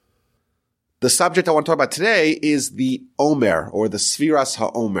The subject I want to talk about today is the Omer, or the Sfiras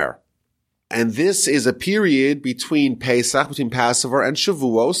HaOmer. And this is a period between Pesach, between Passover and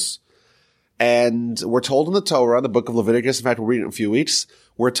Shavuos. And we're told in the Torah, the book of Leviticus, in fact, we'll read it in a few weeks,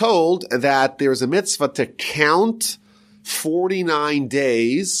 we're told that there's a mitzvah to count 49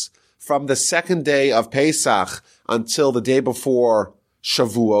 days from the second day of Pesach until the day before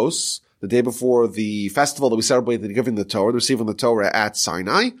Shavuos, the day before the festival that we celebrate, the giving the Torah, receiving the Torah at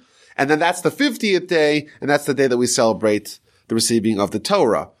Sinai. And then that's the 50th day, and that's the day that we celebrate the receiving of the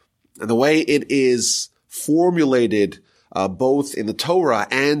Torah. And the way it is formulated, both in the Torah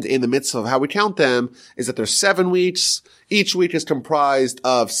and in the mitzvah of how we count them, is that there's 7 weeks. Each week is comprised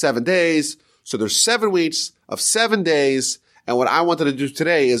of 7 days. So there's 7 weeks of 7 days. And what I wanted to do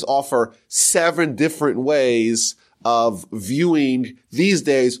today is offer 7 different ways of viewing these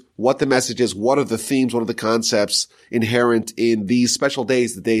days, what the message is, what are the themes, what are the concepts inherent in these special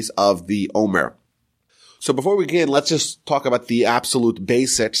days, the days of the Omer. So before we begin, let's just talk about the absolute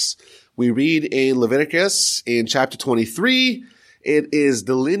basics. We read in Leviticus in chapter 23, it is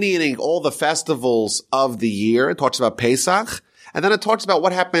delineating all the festivals of the year. It talks about Pesach, and then it talks about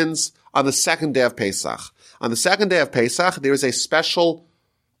what happens on the second day of Pesach. On the second day of Pesach, there is a special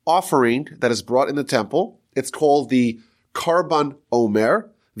offering that is brought in the temple. It's called the Karban Omer,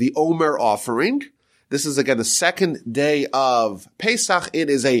 the Omer offering. This is, again, the second day of Pesach. It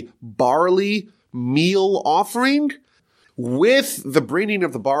is a barley meal offering. With the bringing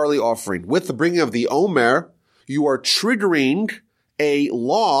of the barley offering, with the bringing of the Omer, you are triggering a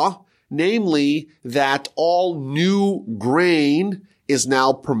law, namely that all new grain is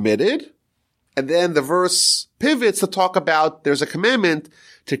now permitted. And then the verse pivots to talk about there's a commandment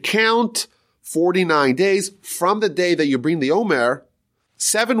to count 49 days from the day that you bring the Omer,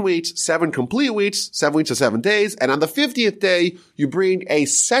 7 weeks, 7 complete weeks, 7 weeks or 7 days. And on the 50th day, you bring a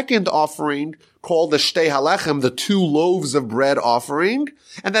second offering called the Shtei Halechem, the 2 loaves of bread offering.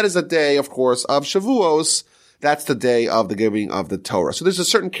 And that is a day, of course, of Shavuos. That's the day of the giving of the Torah. So there's a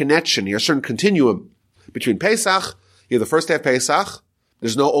certain connection here, a certain continuum between Pesach. You have the first day of Pesach.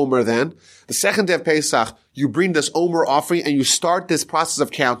 There's no Omer then. The second day of Pesach, you bring this Omer offering and you start this process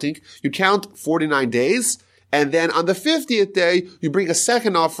of counting. You count 49 days. And then on the 50th day, you bring a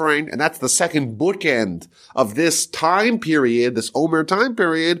second offering, and that's the second bookend of this time period, this Omer time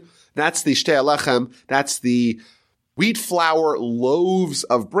period. That's the Shtei Halechem. That's the wheat flour loaves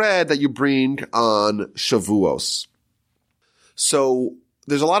of bread that you bring on Shavuos. So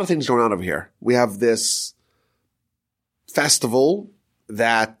there's a lot of things going on over here. We have this festival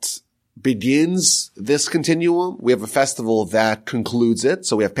that begins this continuum. We have a festival that concludes it.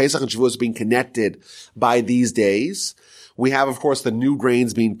 So we have Pesach and Shavuos being connected by these days. We have, of course, the new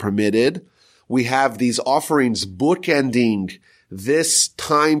grains being permitted. We have these offerings bookending this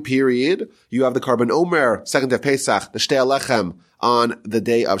time period. You have the Karban Omer, second day of Pesach, the Shtei Halechem on the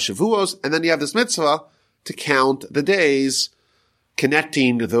day of Shavuos. And then you have this mitzvah to count the days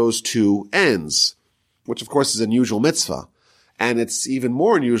connecting those two ends, which of course is an unusual mitzvah. And it's even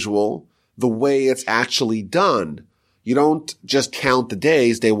more unusual the way it's actually done. You don't just count the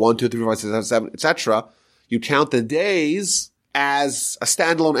days, day 1, 2, 3, 4, 5, 6, 7, 7, etc. You count the days as a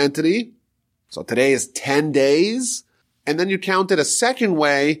standalone entity. So today is 10 days. And then you count it a second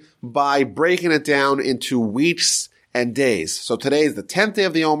way by breaking it down into weeks and days. So today is the 10th day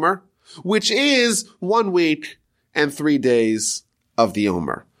of the Omer, which is 1 week and 3 days of the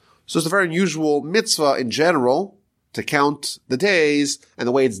Omer. So it's a very unusual mitzvah in general to count the days, and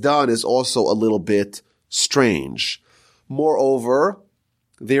the way it's done is also a little bit strange. Moreover,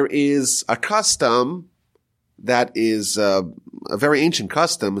 there is a custom that is a very ancient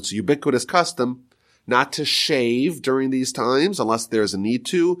custom. It's a ubiquitous custom not to shave during these times unless there's a need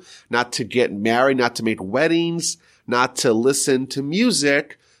to, not to get married, not to make weddings, not to listen to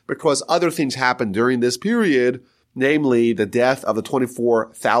music, because other things happen during this period, namely the death of the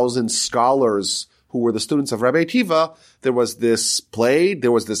 24,000 scholars who were the students of Rabbi Akiva. There was this plague,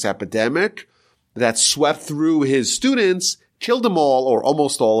 there was this epidemic that swept through his students, killed them all, or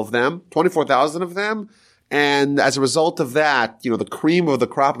almost all of them, 24,000 of them. And as a result of that, the cream of the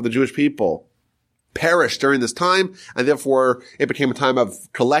crop of the Jewish people perished during this time, and therefore it became a time of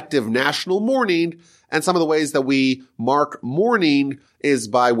collective national mourning. And some of the ways that we mark mourning is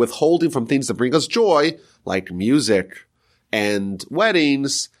by withholding from things that bring us joy, like music and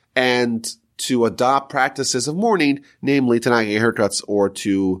weddings, and to adopt practices of mourning, namely to not get haircuts or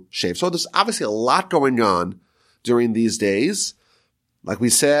to shave. So there's obviously a lot going on during these days. Like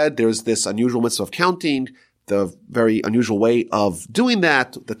we said, there's this unusual mitzvah of counting, the very unusual way of doing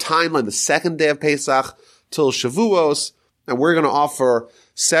that, the timeline, the second day of Pesach till Shavuos. And we're going to offer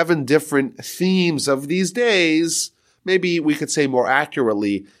 7 different themes of these days. Maybe we could say more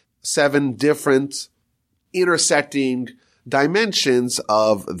accurately, 7 different intersecting dimensions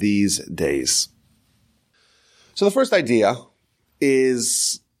of these days. So the first idea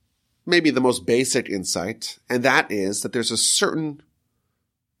is maybe the most basic insight, and that is that there's a certain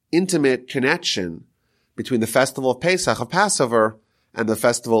intimate connection between the festival of Pesach, of Passover, and the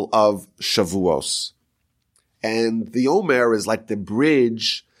festival of Shavuos. And the Omer is like the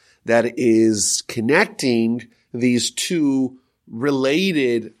bridge that is connecting these two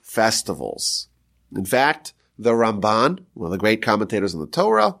related festivals. In fact, the Ramban, one of the great commentators on the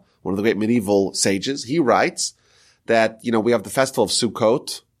Torah, one of the great medieval sages, he writes that, we have the festival of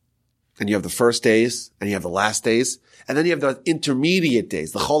Sukkot, and you have the first days, and you have the last days, and then you have the intermediate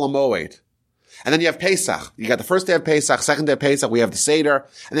days, the Chol HaMoed. And then you have Pesach. You got the first day of Pesach, second day of Pesach, we have the Seder,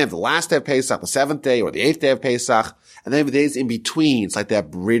 and then you have the last day of Pesach, the 7th day or the 8th day of Pesach, and then you have the days in between. It's like they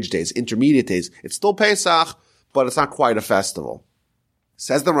have bridge days, intermediate days. It's still Pesach, but it's not quite a festival.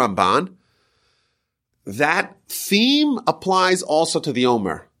 Says the Ramban, that theme applies also to the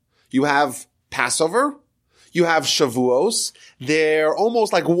Omer. You have Passover, you have Shavuos, they're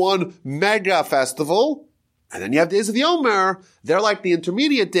almost like one mega festival, and then you have days of the Omer, they're like the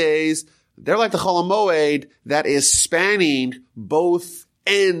intermediate days, they're like the Chol HaMoed that is spanning both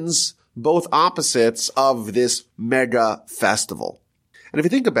ends, both opposites of this mega festival. And if you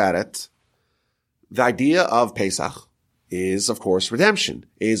think about it, the idea of Pesach is, of course, redemption,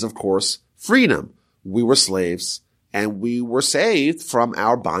 is, of course, freedom. We were slaves, and we were saved from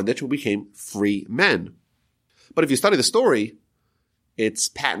our bondage. We became free men. But if you study the story, it's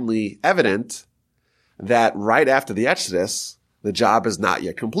patently evident that right after the Exodus, the job is not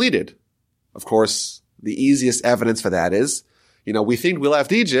yet completed. Of course, the easiest evidence for that is, we think we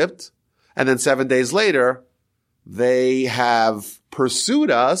left Egypt, and then 7 days later, they have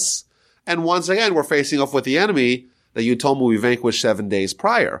pursued us, and once again, we're facing off with the enemy that you told me we vanquished 7 days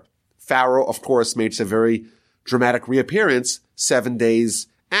prior. Pharaoh, of course, makes a very dramatic reappearance 7 days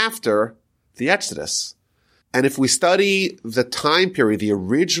after the Exodus. And if we study the time period, the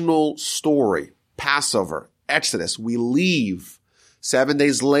original story, Passover, Exodus, we leave. 7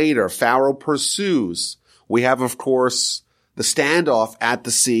 days later, Pharaoh pursues. We have, of course, the standoff at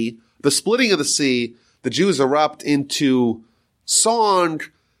the sea, the splitting of the sea. The Jews erupt into song.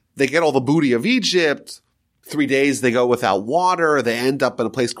 They get all the booty of Egypt. 3 days they go without water. They end up in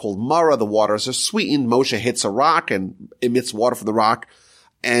a place called Marah. The waters are sweetened. Moshe hits a rock and emits water from the rock.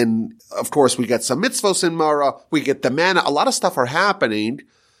 And, of course, we get some mitzvos in Marah. We get the manna. A lot of stuff are happening.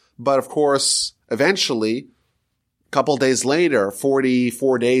 But, of course, eventually, a couple days later,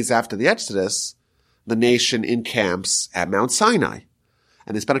 44 days after the Exodus, the nation encamps at Mount Sinai.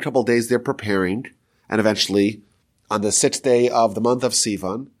 And they spend a couple of days there preparing. And eventually, on the 6th day of the month of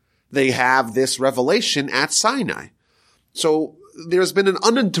Sivan, they have this revelation at Sinai. So there's been an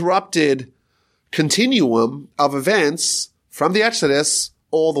uninterrupted continuum of events from the Exodus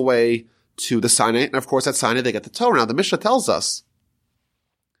all the way to the Sinai. And of course, at Sinai, they get the Torah. Now, the Mishnah tells us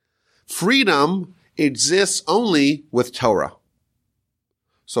freedom exists only with Torah.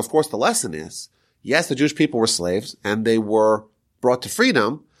 So, of course, the lesson is, yes, the Jewish people were slaves and they were brought to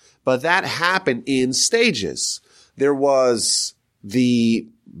freedom, but that happened in stages. There was the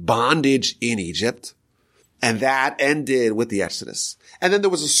bondage in Egypt, and that ended with the Exodus. And then there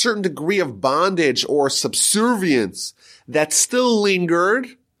was a certain degree of bondage or subservience that still lingered,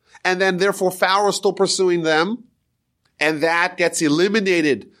 and then therefore Pharaoh is still pursuing them, and that gets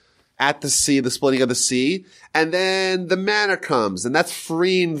eliminated at the sea, the splitting of the sea, and then the manna comes, and that's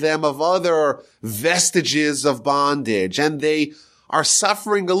freeing them of other vestiges of bondage, and they are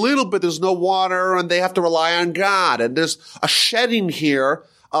suffering a little bit. There's no water, and they have to rely on God, and there's a shedding here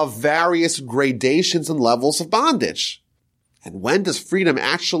of various gradations and levels of bondage. And when does freedom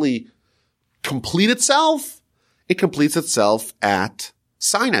actually complete itself? It completes itself at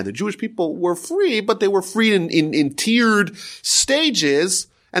Sinai. The Jewish people were free, but they were free in tiered stages.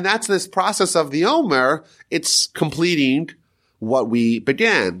 And that's this process of the Omer. It's completing what we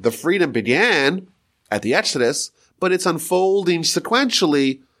began. The freedom began at the Exodus, but it's unfolding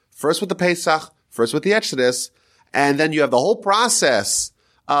sequentially, first with the Pesach, first with the Exodus, and then you have the whole process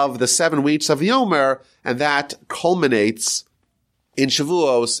of the 7 weeks of the Omer, and that culminates in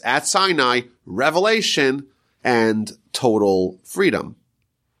Shavuos at Sinai, revelation and total freedom.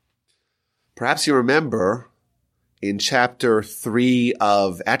 Perhaps you remember in chapter 3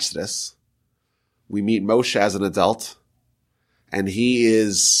 of Exodus, we meet Moshe as an adult, and he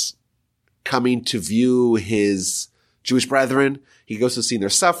is coming to view his Jewish brethren. He goes to see their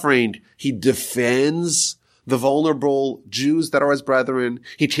suffering. He defends the vulnerable Jews that are his brethren.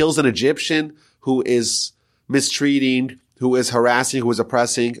 He kills an Egyptian who is mistreating, who is harassing, who is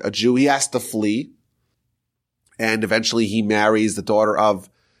oppressing a Jew. He has to flee. And eventually he marries the daughter of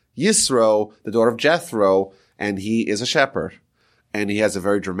Yisro, the daughter of Jethro, and he is a shepherd. And he has a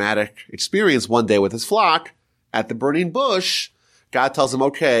very dramatic experience one day with his flock at the burning bush. God tells him,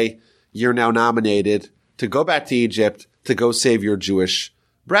 okay, you're now nominated to go back to Egypt to go save your Jewish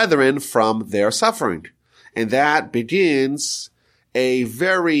brethren from their suffering. And that begins a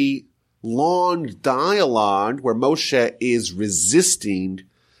very long dialogue where Moshe is resisting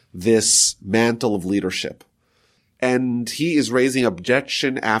this mantle of leadership. And he is raising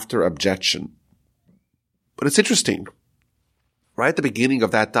objection after objection. But it's interesting. Right at the beginning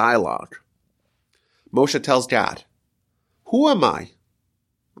of that dialogue, Moshe tells God, who am I?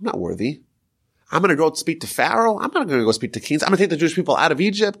 I'm not worthy. I'm going to go speak to Pharaoh. I'm not going to go speak to kings. I'm going to take the Jewish people out of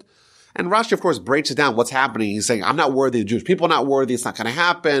Egypt. And Rashi, of course, breaks it down. What's happening? He's saying, I'm not worthy. The Jewish people are not worthy. It's not going to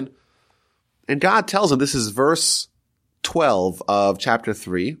happen. And God tells him, this is verse 12 of chapter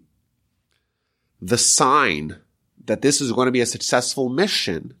 3, the sign that this is going to be a successful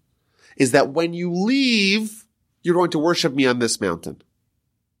mission is that when you leave, you're going to worship me on this mountain.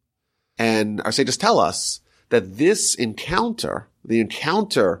 And our sages tell us that this encounter, the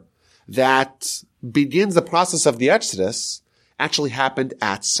encounter that begins the process of the Exodus, actually happened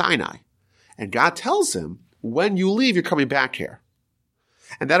at Sinai. And God tells him, when you leave, you're coming back here.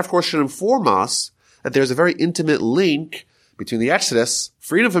 And that, of course, should inform us that there's a very intimate link between the Exodus,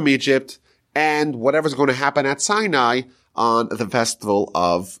 freedom from Egypt, and whatever's going to happen at Sinai on the festival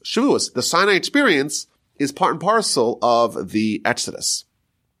of Shavuos. The Sinai experience is part and parcel of the Exodus.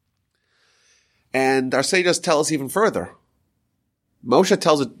 And our sages tell us even further.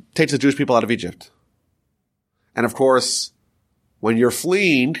 Moshe takes the Jewish people out of Egypt. And of course, when you're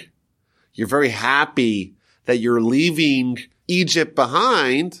fleeing, you're very happy that you're leaving Egypt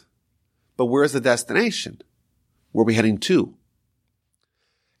behind, but where's the destination? Where are we heading to?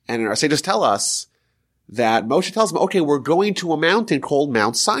 And our sages tell us that Moshe tells them, okay, we're going to a mountain called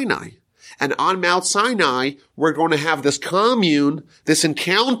Mount Sinai. And on Mount Sinai, we're going to have this commune, this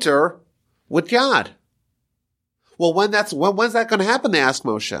encounter with God. Well, when's that going to happen? They ask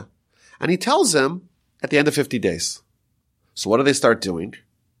Moshe. And he tells them at the end of 50 days. So what do they start doing?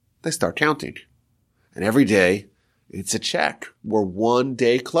 They start counting. And every day, it's a check. We're one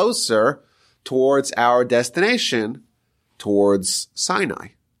day closer towards our destination, towards Sinai.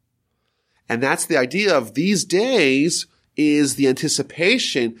 And that's the idea of these days is the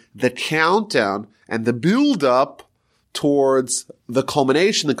anticipation, the countdown, and the build-up towards the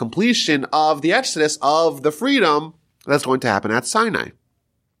culmination, the completion of the Exodus, of the freedom that's going to happen at Sinai.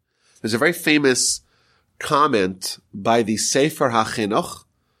 There's a very famous comment by the Sefer HaChinuch.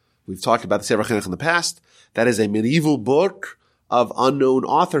 We've talked about the Sefer HaChinuch in the past. That is a medieval book of unknown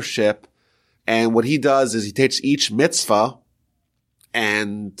authorship. And what he does is he takes each mitzvah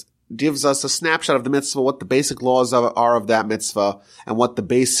and gives us a snapshot of the mitzvah, what the basic laws are of that mitzvah, and what the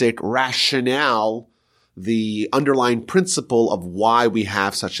basic rationale, the underlying principle of why we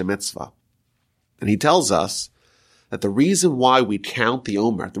have such a mitzvah. And he tells us that the reason why we count the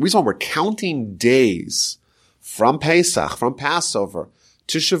Omer, the reason why we're counting days from Pesach, from Passover,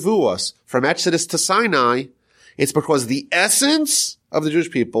 to Shavuos, from Exodus to Sinai, it's because the essence of the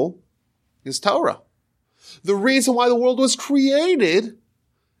Jewish people is Torah. The reason why the world was created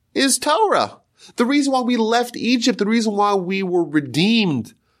is Torah. The reason why we left Egypt, the reason why we were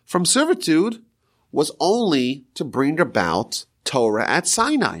redeemed from servitude was only to bring about Torah at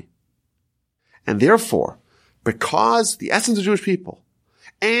Sinai. And therefore, because the essence of Jewish people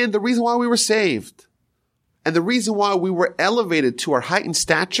and the reason why we were saved and the reason why we were elevated to our height and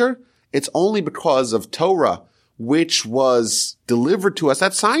stature, it's only because of Torah, which was delivered to us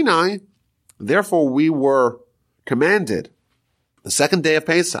at Sinai. Therefore, we were commanded the second day of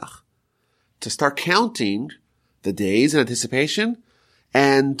Pesach to start counting the days in anticipation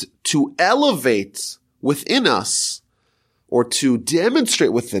and to elevate within us or to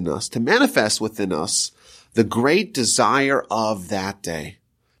demonstrate within us, to manifest within us the great desire of that day.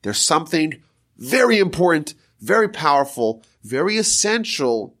 There's something very important, very powerful, very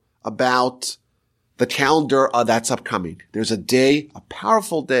essential about the calendar that's upcoming. There's a day, a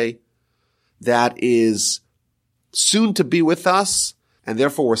powerful day that is soon to be with us, and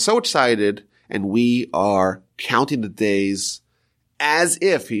therefore we're so excited, and we are counting the days as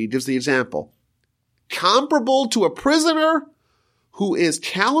if, he gives the example, comparable to a prisoner who is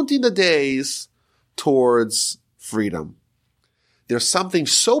counting the days towards freedom. There's something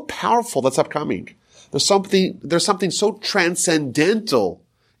so powerful that's upcoming. There's something so transcendental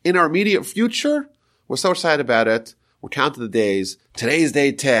in our immediate future. We're so excited about it. We're counting the days. Today's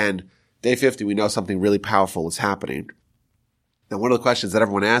day 10. Day 50, we know something really powerful is happening. Now, one of the questions that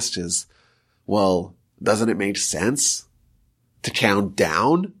everyone asks is, well, doesn't it make sense to count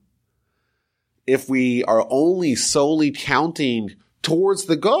down? If we are only solely counting towards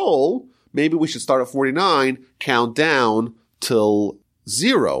the goal, maybe we should start at 49, count down till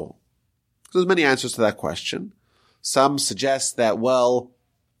 0. There's many answers to that question. Some suggest that, well,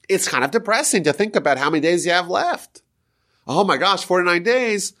 it's kind of depressing to think about how many days you have left. Oh my gosh, 49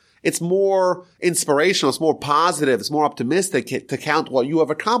 days. It's more inspirational. It's more positive. It's more optimistic to count what you have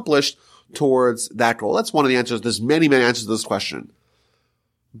accomplished towards that goal. That's one of the answers. There's many, many answers to this question.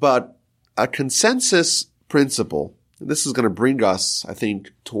 But a consensus principle, and this is going to bring us, I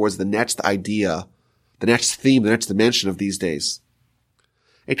think, towards the next idea, the next theme, the next dimension of these days.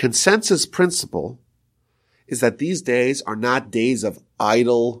 A consensus principle is that these days are not days of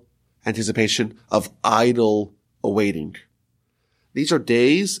idle anticipation, of idle awaiting. These are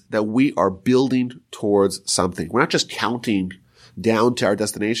days that we are building towards something. We're not just counting down to our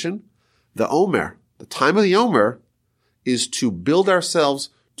destination. The Omer, the time of the Omer, is to build ourselves,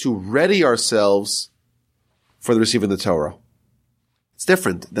 to ready ourselves for the receiving the Torah. It's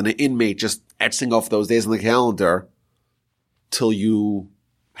different than an inmate just etching off those days on the calendar till you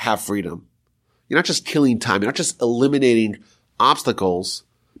have freedom. You're not just killing time. You're not just eliminating obstacles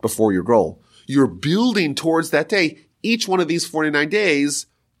before your goal. You're building towards that day. Each one of these 49 days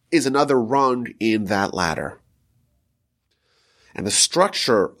is another rung in that ladder. And the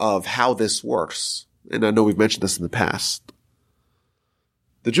structure of how this works, and I know we've mentioned this in the past,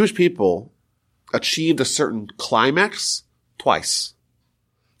 the Jewish people achieved a certain climax twice.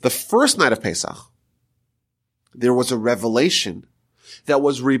 The first night of Pesach, there was a revelation that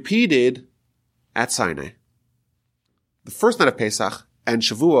was repeated at Sinai. The first night of Pesach and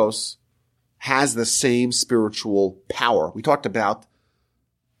Shavuos has the same spiritual power. We talked about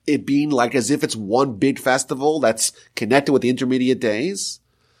it being like as if it's one big festival that's connected with the intermediate days.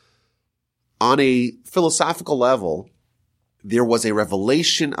 On a philosophical level, there was a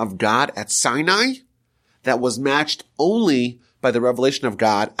revelation of God at Sinai that was matched only by the revelation of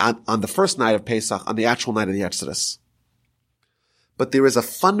God on the first night of Pesach, on the actual night of the Exodus. But there is a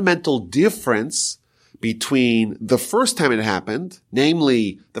fundamental difference between the first time it happened,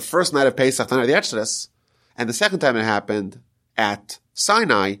 namely the first night of Pesach, the night of the Exodus, and the second time it happened at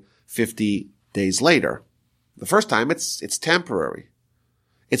Sinai 50 days later. The first time, it's temporary.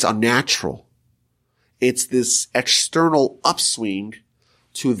 It's unnatural. It's this external upswing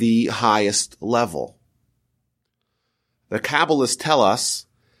to the highest level. The Kabbalists tell us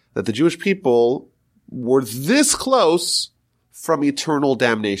that the Jewish people were this close from eternal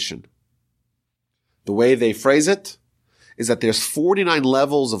damnation. The way they phrase it is that there's 49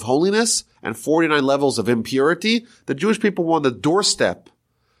 levels of holiness and 49 levels of impurity. The Jewish people were on the doorstep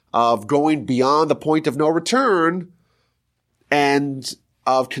of going beyond the point of no return and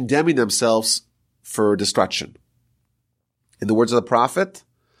of condemning themselves for destruction. In the words of the prophet,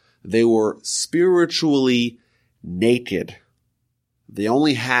 they were spiritually naked. They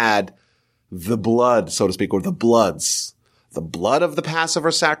only had the blood, so to speak, or the bloods. The blood of the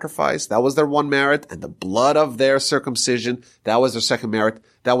Passover sacrifice, that was their one merit, and the blood of their circumcision, that was their second merit.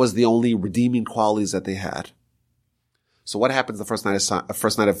 That was the only redeeming qualities that they had. So what happens the first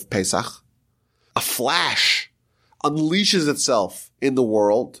night of Pesach? A flash unleashes itself in the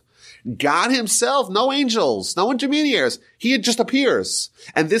world. God himself, no angels, no intermediaries. He just appears.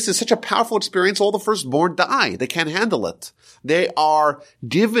 And this is such a powerful experience, all the firstborn die. They can't handle it. They are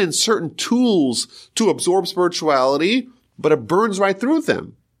given certain tools to absorb spirituality, but it burns right through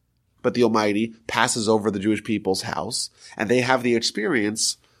them. But the Almighty passes over the Jewish people's house, and they have the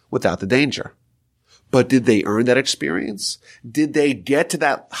experience without the danger. But did they earn that experience? Did they get to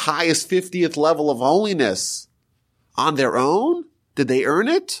that highest 50th level of holiness on their own? Did they earn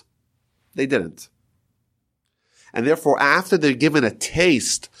it? They didn't. And therefore, after they're given a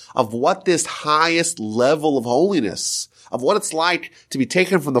taste of what this highest level of holiness, of what it's like to be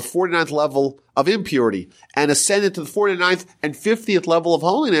taken from the 49th level of impurity and ascended to the 49th and 50th level of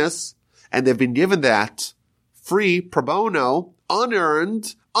holiness, and they've been given that free, pro bono,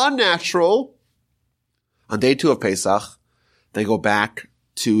 unearned, unnatural, on day 2 of Pesach, they go back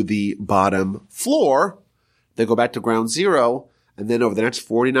to the bottom floor. They go back to ground zero. And then over the next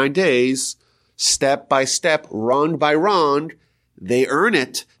 49 days, step by step, rung by rung, they earn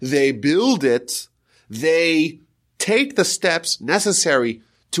it. They build it. They take the steps necessary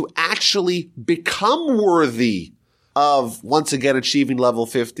to actually become worthy of once again achieving level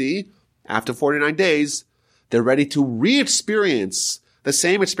 50. After 49 days, they're ready to re-experience the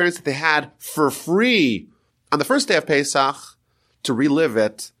same experience that they had for free on the first day of Pesach to relive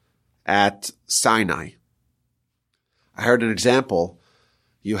it at Sinai. I heard an example.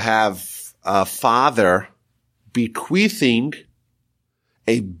 You have a father bequeathing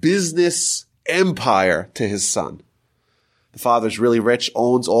a business empire to his son. The father's really rich,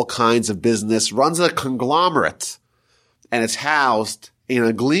 owns all kinds of business, runs a conglomerate, and it's housed in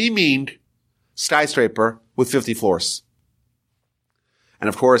a gleaming skyscraper with 50 floors. And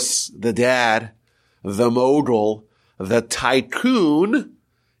of course, the dad, the mogul, the tycoon,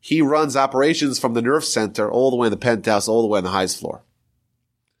 he runs operations from the nerve center all the way in the penthouse, all the way on the highest floor.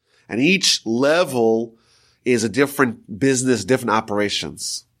 And each level is a different business, different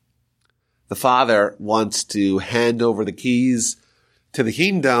operations. The father wants to hand over the keys to the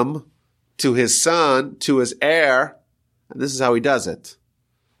kingdom to his son, to his heir, and this is how he does it.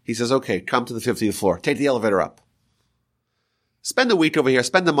 He says, okay, come to the 50th floor. Take the elevator up. Spend a week over here,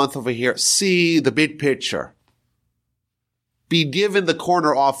 spend a month over here, see the big picture. Be given the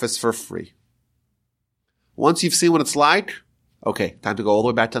corner office for free. Once you've seen what it's like, okay, time to go all the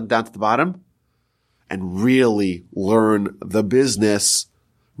way back down to the bottom and really learn the business,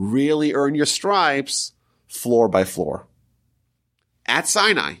 really earn your stripes floor by floor. At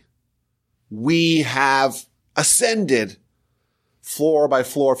Sinai, we have ascended floor by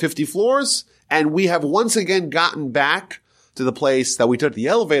floor, 50 floors, and we have once again gotten back to the place that we took the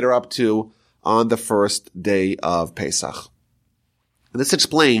elevator up to on the first day of Pesach. And this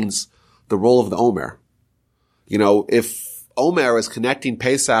explains the role of the Omer. You know, if Omer is connecting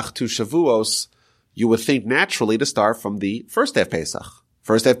Pesach to Shavuos, you would think naturally to start from the first day of Pesach.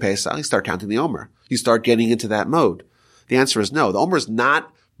 First day of Pesach, you start counting the Omer. You start getting into that mode. The answer is no. The Omer is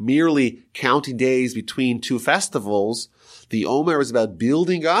not merely counting days between two festivals. The Omer is about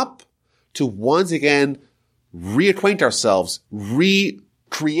building up to once again reacquaint ourselves,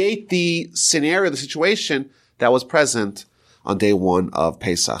 recreate the scenario, the situation that was present on day one of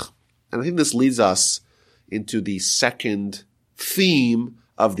Pesach. And I think this leads us into the second theme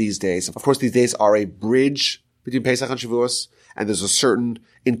of these days. Of course, these days are a bridge between Pesach and Shavuos, and there's a certain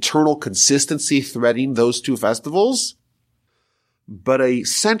internal consistency threading those two festivals. But a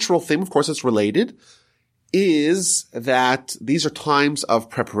central theme, of course, that's related, is that these are times of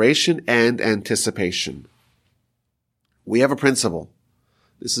preparation and anticipation. We have a principle.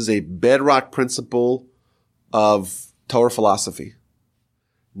 This is a bedrock principle of Torah philosophy.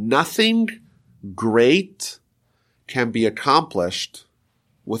 Nothing great can be accomplished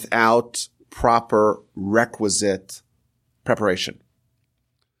without proper requisite preparation.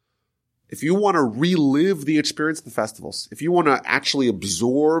 If you want to relive the experience of the festivals, if you want to actually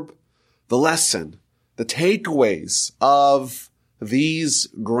absorb the lesson, the takeaways of these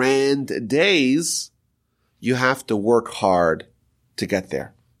grand days, you have to work hard to get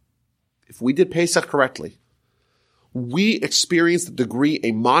there. If we did Pesach correctly, we experienced a degree,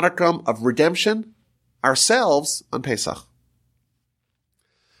 a modicum of redemption ourselves on Pesach.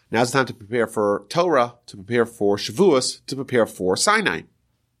 Now's the time to prepare for Torah, to prepare for Shavuos, to prepare for Sinai.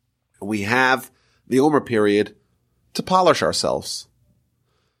 We have the Omer period to polish ourselves.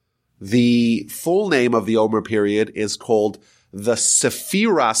 The full name of the Omer period is called the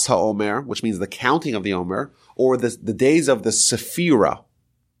Sephiras HaOmer, which means the counting of the Omer, or the days of the Sephira.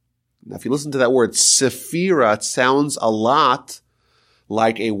 Now, if you listen to that word Sephira, it sounds a lot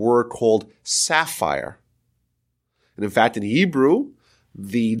like a word called sapphire. And in fact, in Hebrew,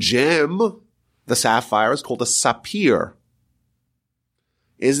 the gem, the sapphire, is called a sapphire.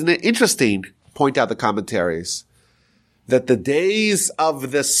 Isn't it interesting, point out the commentaries, that the days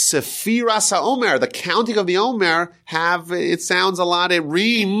of the Sephiras HaOmer, the counting of the Omer, it sounds a lot, it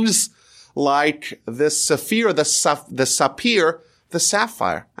rings like the Sephira, the sapphire, the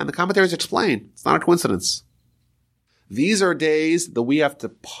sapphire. And the commentaries explain, it's not a coincidence. These are days that we have to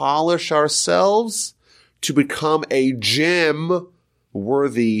polish ourselves to become a gem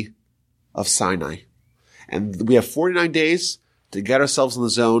worthy of Sinai. And we have 49 days to get ourselves in the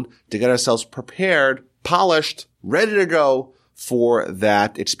zone, to get ourselves prepared, polished, ready to go for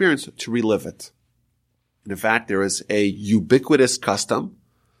that experience, to relive it. And in fact, there is a ubiquitous custom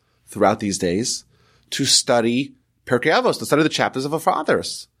throughout these days to study Pirkei Avos, to study the chapters of our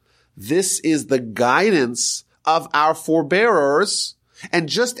fathers. This is the guidance of our forebearers. And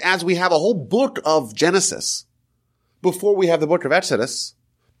just as we have a whole book of Genesis, before we have the book of Exodus,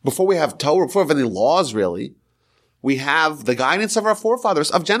 before we have Torah, before we have any laws really, we have the guidance of our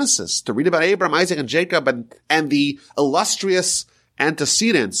forefathers of Genesis to read about Abraham, Isaac, and Jacob and the illustrious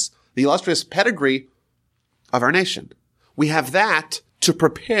antecedents, the illustrious pedigree of our nation. We have that to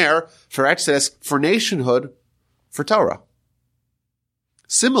prepare for Exodus, for nationhood, for Torah.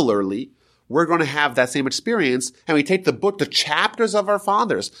 Similarly, we're going to have that same experience, and we take the book, the chapters of our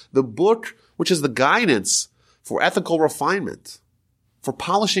fathers, the book which is the guidance for ethical refinement, for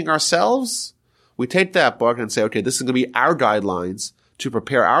polishing ourselves. We take that book and say, okay, this is going to be our guidelines to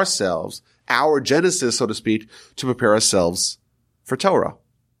prepare ourselves, our Genesis, so to speak, to prepare ourselves for Torah.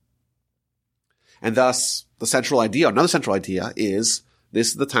 And thus, another central idea is this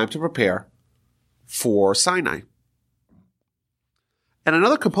is the time to prepare for Sinai. And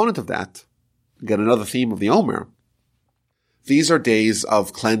another component of that, again, another theme of the Omer, these are days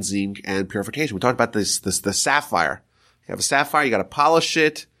of cleansing and purification. We talked about the sapphire. You have a sapphire, you got to polish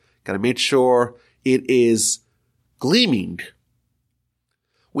it, got to make sure it is gleaming.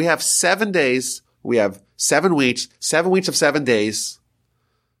 We have 7 days, we have 7 weeks of 7 days.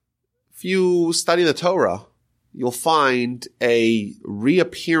 If you study the Torah, you'll find a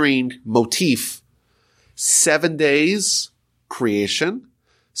reappearing motif. 7 days creation,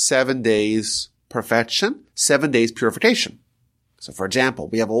 7 days perfection, 7 days purification. So for example,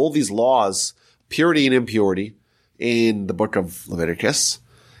 we have all these laws, purity and impurity, in the book of Leviticus,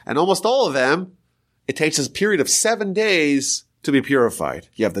 and almost all of them, it takes us a period of 7 days to be purified.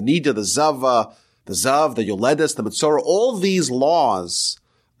 You have the Nida, the Zava, the Zav, the Yoledis, the Metzora, all these laws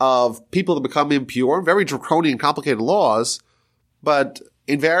of people that become impure, very draconian, complicated laws, but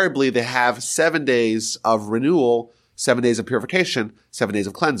invariably they have 7 days of renewal, 7 days of purification, 7 days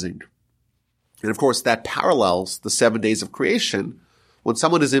of cleansing. And of course, that parallels the 7 days of creation. When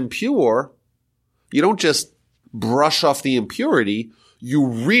someone is impure, you don't just brush off the impurity, you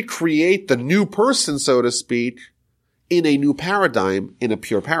recreate the new person, so to speak, in a new paradigm, in a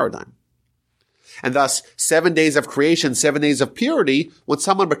pure paradigm. And thus, 7 days of creation, 7 days of purity, when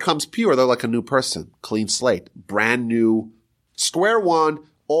someone becomes pure, they're like a new person, clean slate, brand new, square one,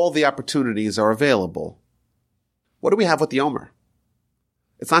 all the opportunities are available. What do we have with the Omer?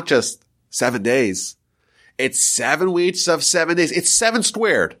 It's not just 7 days. It's 7 weeks of 7 days. It's 7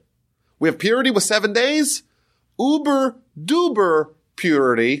 squared. We have purity with 7 days, uber duber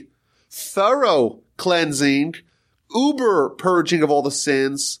purity, thorough cleansing, uber purging of all the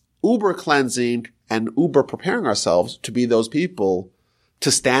sins, uber cleansing, and uber preparing ourselves to be those people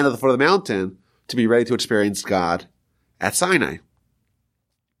to stand at the foot of the mountain to be ready to experience God at Sinai.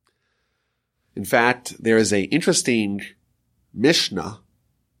 In fact, there is an interesting Mishnah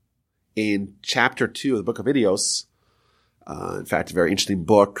in chapter 2 of the book of Idiyos. In fact, a very interesting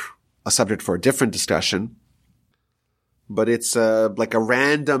book, a subject for a different discussion. But it's like a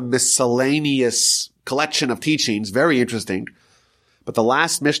random miscellaneous collection of teachings, very interesting. But the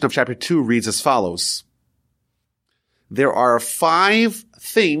last Mishnah of chapter 2 reads as follows. There are 5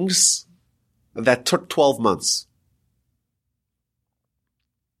 things that took 12 months.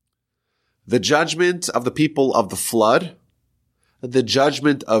 The judgment of the people of the flood, the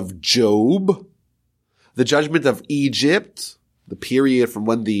judgment of Job, the judgment of Egypt, the period from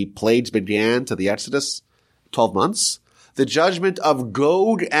when the plagues began to the Exodus, 12 months, the judgment of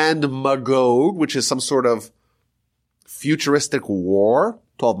Gog and Magog, which is some sort of futuristic war,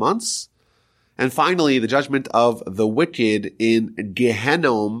 12 months, and finally the judgment of the wicked in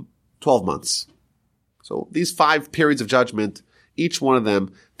Gehenna, 12 months. So these 5 periods of judgment, each one of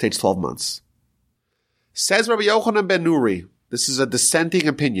them takes 12 months. Says Rabbi Yochanan ben Nuri, this is a dissenting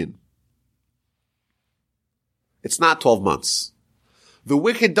opinion. It's not 12 months. The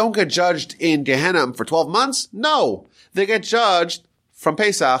wicked don't get judged in Gehenna for 12 months. No, they get judged from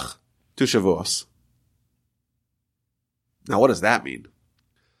Pesach to Shavuos. Now, what does that mean?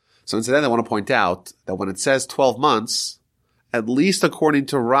 So incidentally, I want to point out that when it says 12 months, at least according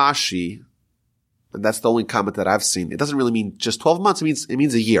to Rashi, and that's the only comment that I've seen, it doesn't really mean just 12 months. It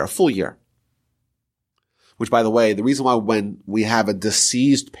means a year, a full year. Which, by the way, the reason why when we have a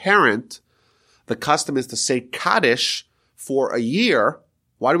deceased parent, the custom is to say Kaddish for a year.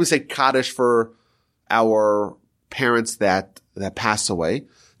 Why do we say Kaddish for our parents that pass away?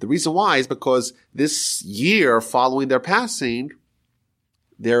 The reason why is because this year following their passing,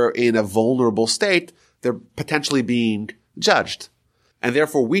 they're in a vulnerable state. They're potentially being judged. And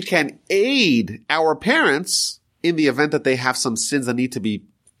therefore we can aid our parents in the event that they have some sins that need to be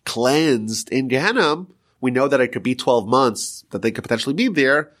cleansed in Gehenna. We know that it could be 12 months that they could potentially be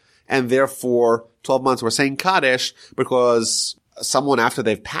there. And therefore 12 months we're saying Kaddish because someone after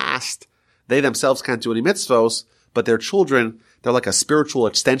they've passed, they themselves can't do any mitzvos, but their children, they're like a spiritual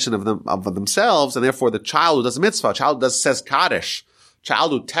extension of themselves. And therefore the child who does a mitzvah, child who says Kaddish,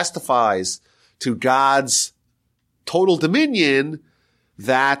 child who testifies to God's total dominion,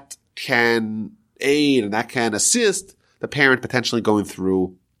 that can aid and that can assist the parent potentially going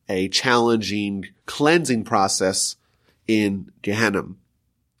through a challenging cleansing process in Gehenna.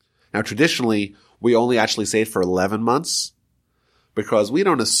 Now, traditionally, we only actually say it for 11 months because we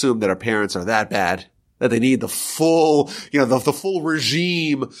don't assume that our parents are that bad, that they need the full, the full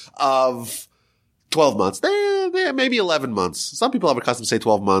regime of 12 months. They maybe 11 months. Some people have a custom say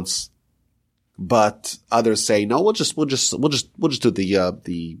 12 months, but others say, no, we'll just do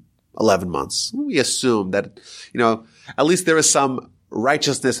the 11 months. We assume that, at least there is some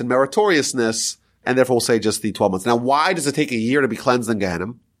righteousness and meritoriousness, and therefore we'll say just the 12 months. Now, why does it take a year to be cleansed in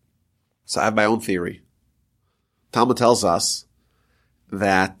Gehenna? So I have my own theory. Talmud tells us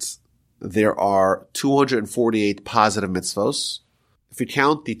that there are 248 positive mitzvos. If we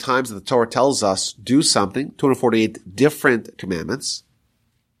count the times that the Torah tells us do something, 248 different commandments.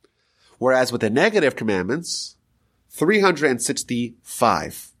 Whereas with the negative commandments,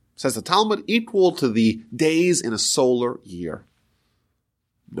 365. Says the Talmud, equal to the days in a solar year.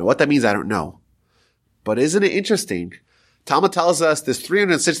 Now what that means, I don't know. But isn't it interesting? Talmud tells us there's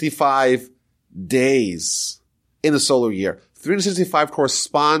 365 days in the solar year. 365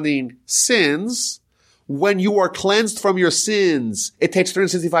 corresponding sins. When you are cleansed from your sins, it takes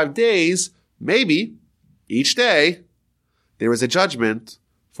 365 days. Maybe each day there is a judgment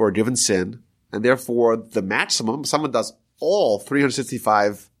for a given sin. And therefore the maximum, someone does all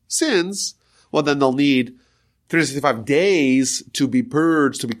 365 sins, well then they'll need 365 days to be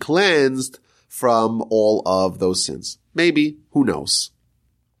purged, to be cleansed from all of those sins. Maybe, who knows?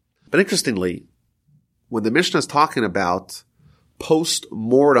 But interestingly, when the Mishnah is talking about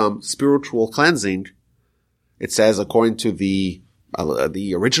post-mortem spiritual cleansing, it says, according to the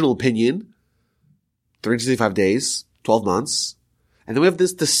original opinion, 365 days, 12 months. And then we have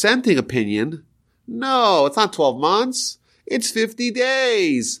this dissenting opinion. No, it's not 12 months. It's 50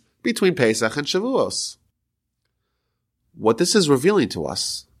 days between Pesach and Shavuos. What this is revealing to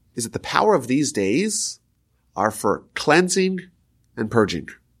us is that the power of these days are for cleansing and purging.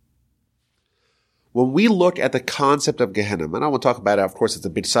 When we look at the concept of Gehenna, and I want to talk about it, of course, it's a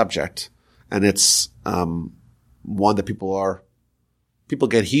big subject, and it's one that people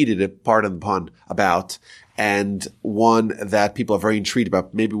get heated, pardon the pun, about, and one that people are very intrigued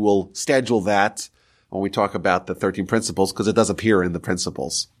about. Maybe we'll schedule that when we talk about the 13 principles, because it does appear in the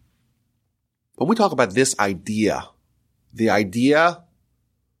principles. When we talk about this idea, the idea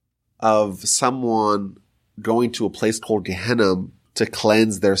of someone going to a place called Gehenna to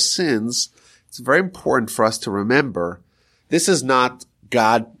cleanse their sins, it's very important for us to remember this is not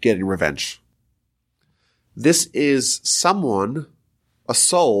God getting revenge. This is someone, a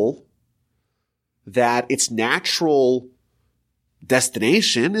soul, that its natural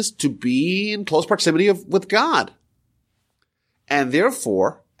destination is to be in close proximity with God. And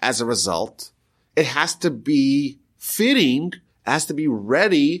therefore, as a result, it has to be fitting, has to be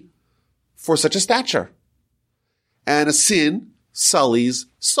ready for such a stature. And a sin sullies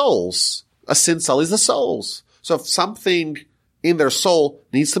souls. A sin sullies the souls. So if something in their soul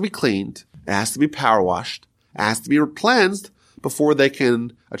needs to be cleaned, it has to be power washed, it has to be cleansed before they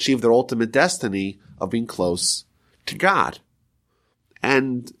can achieve their ultimate destiny of being close to God.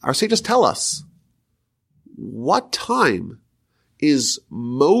 And our sages tell us what time is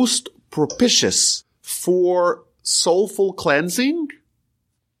most propitious for soulful cleansing?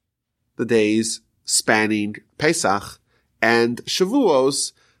 The days spanning Pesach and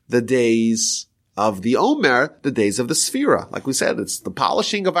Shavuos, the days of the Omer, the days of the Sphira. Like we said, it's the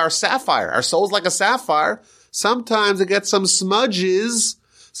polishing of our sapphire. Our soul's like a sapphire. Sometimes it gets some smudges.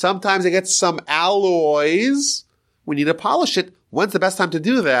 Sometimes it gets some alloys. We need to polish it. When's the best time to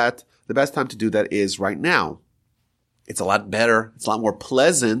do that? The best time to do that is right now. It's a lot better. It's a lot more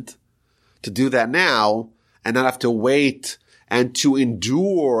pleasant to do that now and not have to wait and to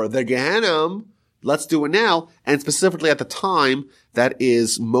endure the Gehenna. Let's do it now, and specifically at the time that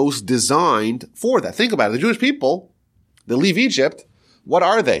is most designed for that. Think about it. The Jewish people, they leave Egypt. What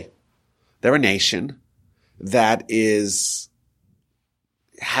are they? They're a nation that has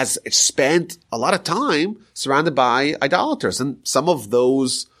spent a lot of time surrounded by idolaters, and some of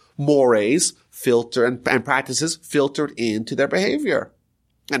those mores filter and practices filtered into their behavior.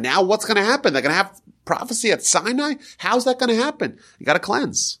 And now what's going to happen? They're going to have prophecy at Sinai? How's that going to happen? You got to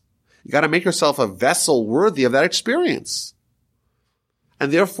cleanse. You got to make yourself a vessel worthy of that experience.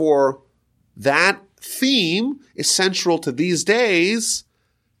 And therefore, that theme is central to these days.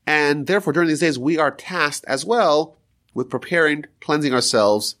 And therefore, during these days, we are tasked as well with preparing, cleansing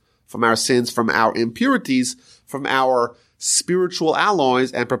ourselves from our sins, from our impurities, from our spiritual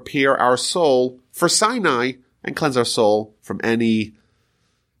alloys, and prepare our soul for Sinai and cleanse our soul from any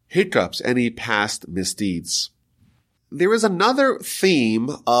hiccups, any past misdeeds. there is another theme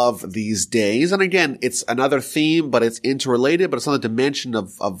of these days. And again, it's another theme, but it's interrelated, but it's another dimension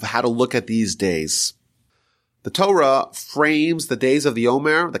of how to look at these days. The Torah frames the days of the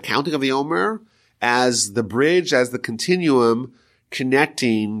Omer, the counting of the Omer, as the bridge, as the continuum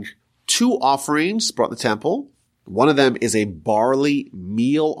connecting two offerings brought in the temple. One of them is a barley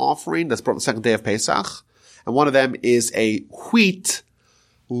meal offering that's brought on the second day of Pesach. And one of them is a wheat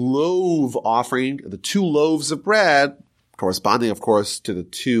loaf offering, the two loaves of bread, corresponding, of course, to the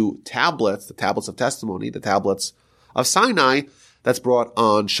two tablets, the tablets of testimony, the tablets of Sinai, that's brought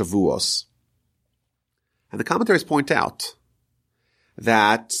on Shavuos. And the commentaries point out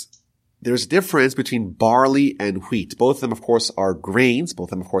that there's a difference between barley and wheat. Both of them, of course, are grains. Both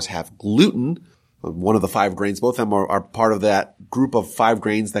of them, of course, have gluten. One of the 5 grains. Both of them are part of that group of 5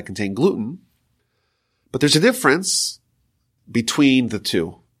 grains that contain gluten. But there's a difference between the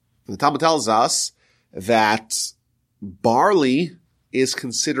two. The Talmud tells us that barley is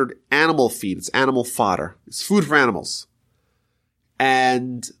considered animal feed. It's animal fodder. It's food for animals.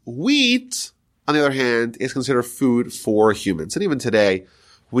 And wheat, on the other hand, is considered food for humans. And even today,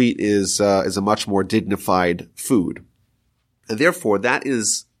 wheat is a much more dignified food. And therefore, that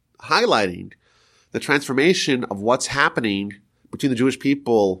is highlighting the transformation of what's happening between the Jewish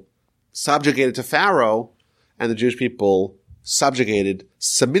people subjugated to Pharaoh and the Jewish people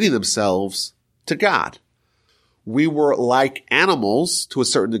submitting themselves to God. We were like animals to a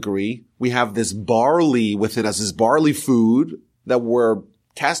certain degree. We have this barley within us, this barley food that we're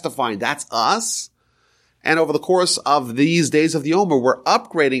testifying that's us. And over the course of these days of the Omer, we're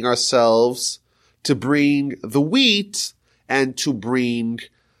upgrading ourselves to bring the wheat and to bring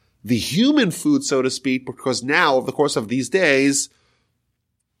the human food, so to speak, because now, over the course of these days,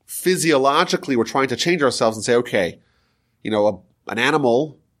 physiologically, we're trying to change ourselves and say, okay, an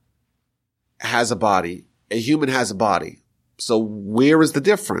animal has a body. A human has a body. So where is the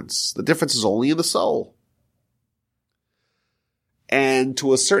difference? The difference is only in the soul. And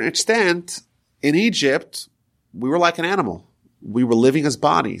to a certain extent, in Egypt, we were like an animal. We were living as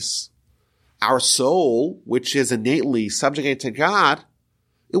bodies. Our soul, which is innately subjugated to God,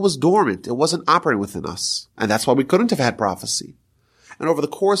 it was dormant. It wasn't operating within us. And that's why we couldn't have had prophecy. And over the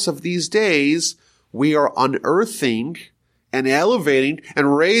course of these days, we are unearthing and elevating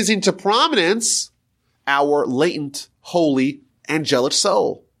and raising to prominence our latent, holy, angelic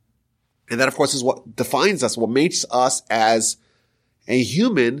soul. And that, of course, is what defines us. What makes us as a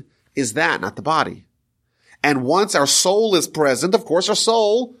human is that, not the body. And once our soul is present, of course, our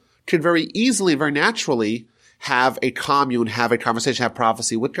soul can very easily and very naturally have a commune, have a conversation, have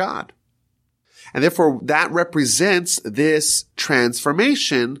prophecy with God. And therefore, that represents this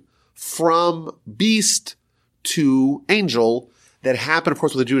transformation from beast to angel that happened, of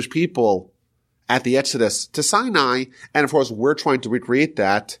course, with the Jewish people at the Exodus to Sinai. And of course, we're trying to recreate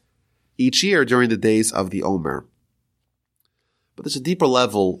that each year during the days of the Omer. But there's a deeper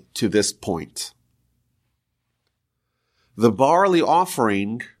level to this point. The barley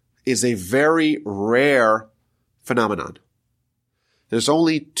offering is a very rare phenomenon. There's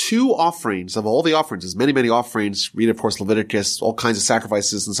only 2 offerings of all the offerings. There's many, many offerings. Read, of course, Leviticus, all kinds of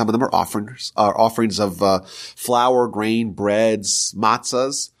sacrifices, and some of them are offerings of flour, grain, breads,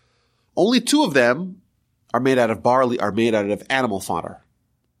 matzahs. Only 2 of them are made out of barley, are made out of animal fodder.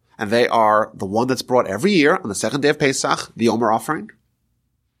 And they are the one that's brought every year on the second day of Pesach, the Omer offering.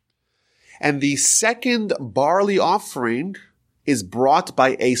 And the second barley offering is brought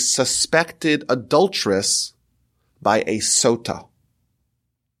by a suspected adulteress by a sota.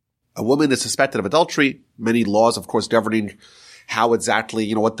 A woman is suspected of adultery. Many laws, of course, governing how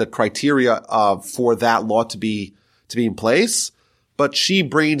exactly, what the criteria for that law to be in place. But she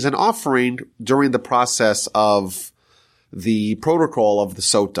brings an offering during the process of the protocol of the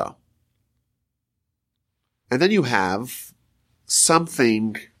sota. And then you have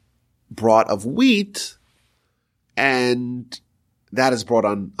something brought of wheat, and that is brought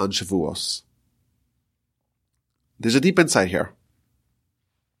on Shavuos. There's a deep insight here.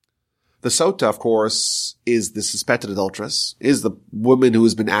 The sota, of course, is the suspected adulteress, is the woman who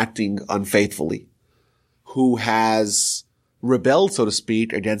has been acting unfaithfully, who has rebelled, so to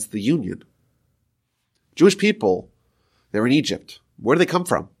speak, against the union. Jewish people, they're in Egypt. Where do they come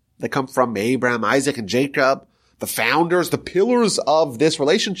from? They come from Abraham, Isaac, and Jacob, the founders, the pillars of this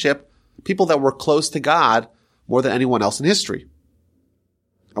relationship, people that were close to God more than anyone else in history.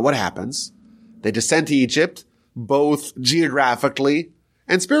 And what happens? They descend to Egypt, both geographically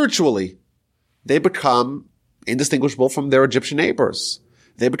and spiritually. They become indistinguishable from their Egyptian neighbors.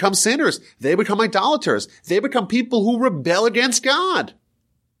 They become sinners. They become idolaters. They become people who rebel against God.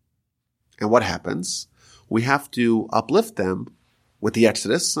 And what happens? we have to uplift them with the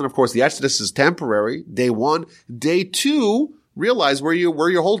Exodus. And of course, the Exodus is temporary. Day 1. Day 2, realize where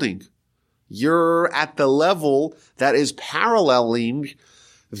you're holding. You're at the level that is paralleling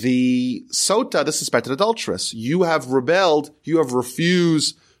the sota, the suspected adulteress. You have rebelled. You have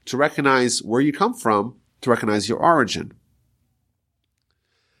refused to recognize where you come from, to recognize your origin.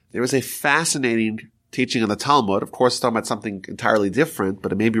 There is a fascinating teaching in the Talmud. Of course, it's talking about something entirely different,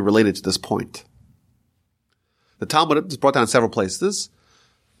 but it may be related to this point. The Talmud is brought down in several places.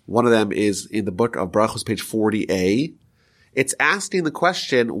 One of them is in the book of Brachos, page 40a. It's asking the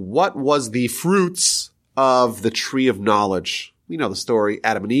question, what was the fruits of the tree of knowledge? We know the story,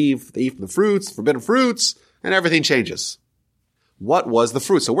 Adam and Eve, they eat from the fruits, forbidden fruits, and everything changes. What was the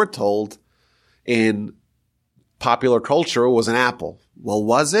fruit? So we're told in popular culture it was an apple. Well,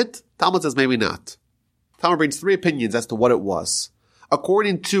 was it? Talmud says maybe not. Talmud brings 3 opinions as to what it was.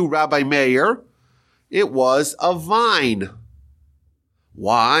 According to Rabbi Meir, it was a vine.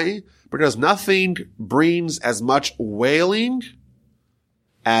 Why? Because nothing brings as much wailing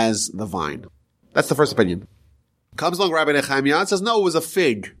as the vine. That's the first opinion. Comes along Rabbi Nechemiah and says, no, it was a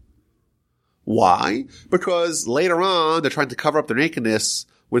fig. Why? Because later on, they're trying to cover up their nakedness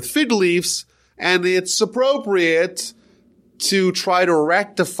with fig leaves, and it's appropriate to try to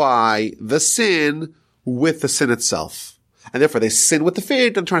rectify the sin with the sin itself. And therefore, they sin with the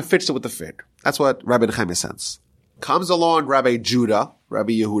fig and try to fix it with the fig. That's what Rabbi Nechemiah says. Comes along Rabbi Judah,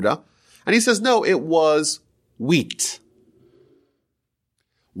 Rabbi Yehuda, and he says, no, it was wheat.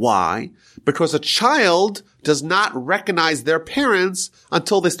 Why? Because a child does not recognize their parents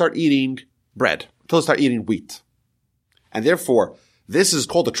until they start eating bread, until they start eating wheat. And therefore, this is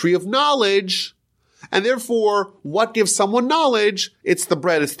called the tree of knowledge. And therefore, what gives someone knowledge? It's the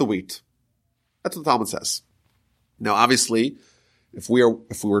bread, it's the wheat. That's what the Talmud says. Now, obviously, if we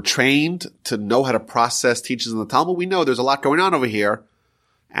were trained to know how to process teachings in the Talmud, we know there's a lot going on over here,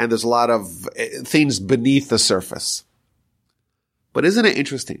 and there's a lot of things beneath the surface. But isn't it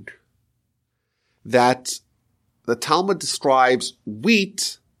interesting that the Talmud describes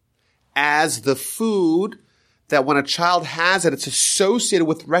wheat as the food that when a child has it, it's associated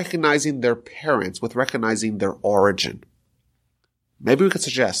with recognizing their parents, with recognizing their origin. Maybe we could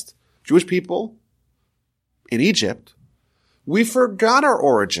suggest Jewish people in Egypt, we forgot our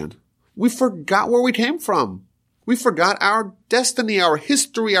origin. We forgot where we came from. We forgot our destiny, our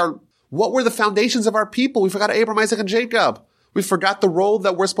history, what were the foundations of our people. We forgot Abraham, Isaac, and Jacob. We forgot the role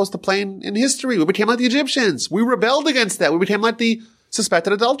that we're supposed to play in history. We became like the Egyptians. We rebelled against that. We became like the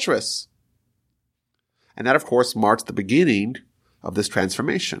suspected adulteress. And that, of course, marks the beginning of this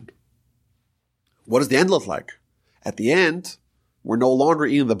transformation. What does the end look like? At the end, we're no longer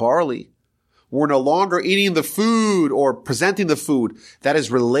eating the barley. We're no longer eating the food or presenting the food that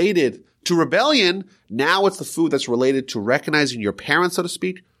is related to rebellion. Now it's the food that's related to recognizing your parents, so to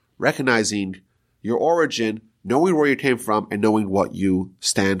speak, recognizing your origin, knowing where you came from, and knowing what you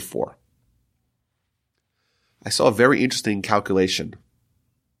stand for. I saw a very interesting calculation.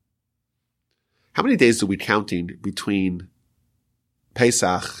 How many days are we counting between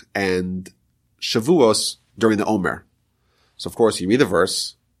Pesach and Shavuos during the Omer? So, of course, you read the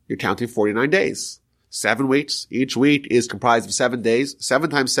verse, you're counting 49 days. 7 weeks. Each week is comprised of 7 days. 7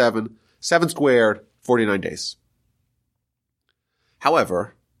 times 7, 7 squared, 49 days.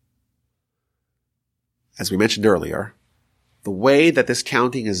 However, as we mentioned earlier, the way that this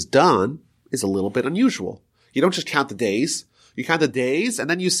counting is done is a little bit unusual. You don't just count the days. You count the days, and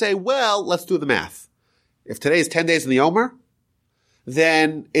then you say, well, let's do the math. If today is 10 days in the Omer,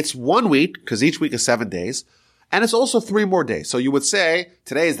 then it's 1 week, because each week is 7 days, and it's also 3 more days. So you would say,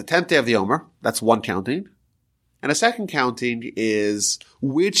 today is the 10th day of the Omer. That's one counting. And a second counting is,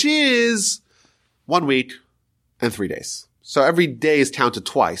 which is 1 week and 3 days. So every day is counted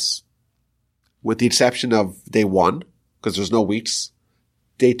twice, with the exception of day 1, because there's no weeks.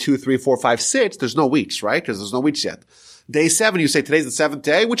 Day 2, 3, 4, 5, 6, there's no weeks, right? Because there's no weeks yet. Day 7, you say today's the 7th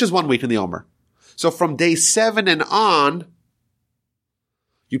day, which is 1 week in the Omer. So from day 7 and on,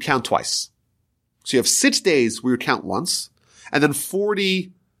 you count twice. So you have 6 days where you count once, and then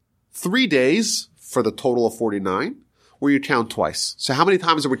 43 days for the total of 49 where you count twice. So how many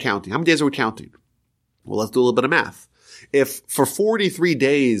times are we counting? How many days are we counting? Well, let's do a little bit of math. If for 43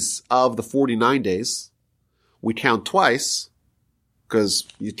 days of the 49 days, we count twice, because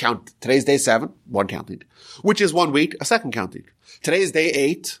you count today's day 7, 1 counting, which is 1 week, a second counting. Today is day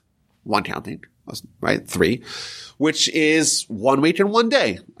 8, 1 counting, right? 3, which is 1 week and 1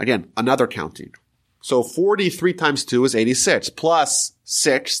 day. Again, another counting. So 43 times 2 is 86, plus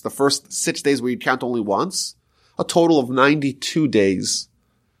 6, the first 6 days we count only once, a total of 92 days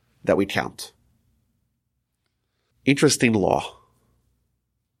that we count. Interesting law.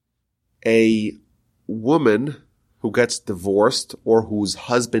 A woman who gets divorced or whose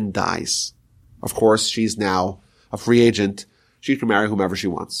husband dies, of course, she's now a free agent. She can marry whomever she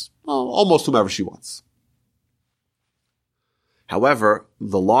wants. Well, almost whomever she wants. However,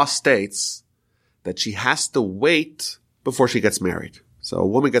 the law states that she has to wait before she gets married. So a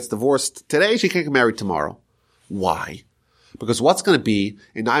woman gets divorced today, she can't get married tomorrow. Why? Because what's going to be,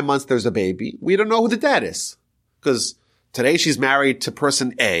 in 9 months there's a baby, we don't know who the dad is. Because today she's married to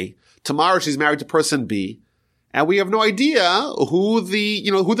person A, tomorrow she's married to person B, and we have no idea who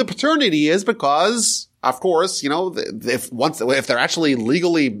the paternity is because, of course, if they're actually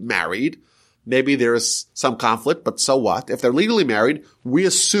legally married, maybe there's some conflict, but so what? If they're legally married, we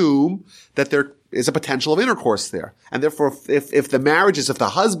assume that there is a potential of intercourse there. And therefore, if the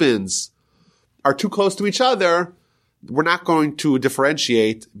husbands are too close to each other, we're not going to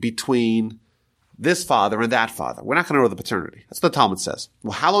differentiate between this father and that father. We're not going to know the paternity. That's what the Talmud says.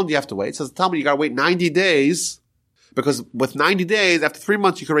 Well, how long do you have to wait? It says the Talmud, you got to wait 90 days, because with 90 days, after 3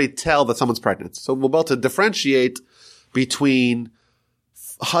 months, you can already tell that someone's pregnant. So we'll be able to differentiate between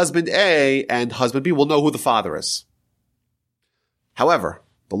husband A and husband B. We'll know who the father is. However,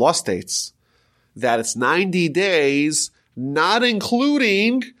 the law states that it's 90 days, not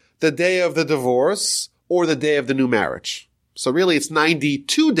including the day of the divorce or the day of the new marriage. So really, it's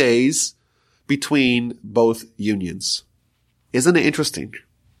 92 days between both unions. Isn't it interesting?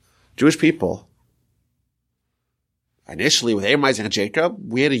 Jewish people, initially with Abraham, Isaac, and Jacob,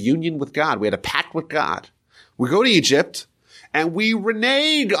 we had a union with God. We had a pact with God. We go to Egypt and we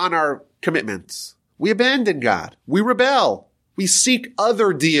renege on our commitments. We abandon God. We rebel. We seek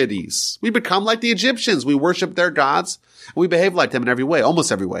other deities. We become like the Egyptians. We worship their gods and we behave like them in every way,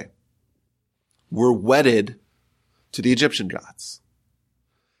 almost every way. We're wedded to the Egyptian gods.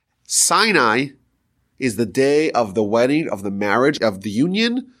 Sinai is the day of the wedding, of the marriage, of the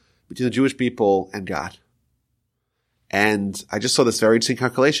union between the Jewish people and God. And I just saw this very interesting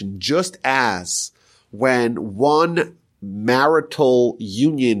calculation. Just as when one marital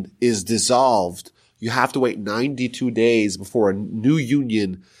union is dissolved, you have to wait 92 days before a new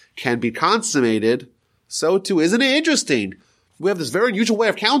union can be consummated, so too, isn't it interesting? We have this very unusual way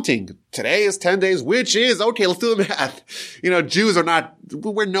of counting. Today is 10 days, which is, okay, let's do the math. Jews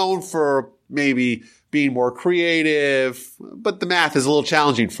we're known for maybe being more creative, but the math is a little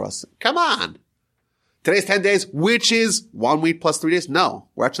challenging for us. Come on. Today's 10 days, which is 1 week plus 3 days. No,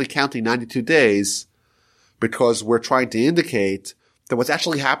 we're actually counting 92 days because we're trying to indicate that what's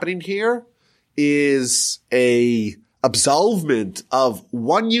actually happening here is a absolvement of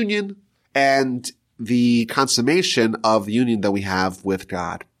one union and the consummation of the union that we have with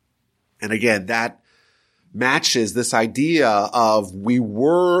God. And again, that matches this idea of we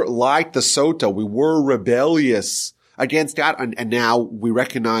were like the Sota, we were rebellious against God, and now we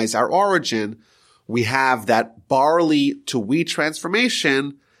recognize our origin. We have that barley to wheat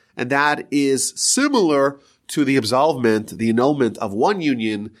transformation, and that is similar to the absolvement, the annulment of one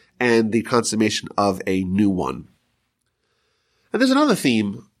union and the consummation of a new one. And there's another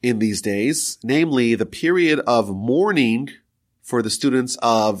theme in these days, namely the period of mourning for the students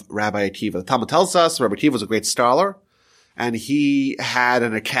of Rabbi Akiva. The Talmud tells us Rabbi Akiva was a great scholar, and he had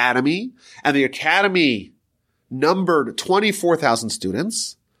an academy, and the academy numbered 24,000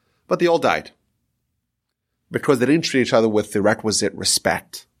 students, but they all died because they didn't treat each other with the requisite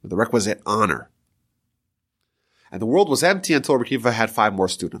respect, with the requisite honor. And the world was empty until Rabbi Akiva had 5 more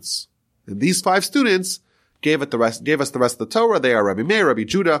students. And these 5 students gave us the rest of the Torah. They are Rabbi Meir, Rabbi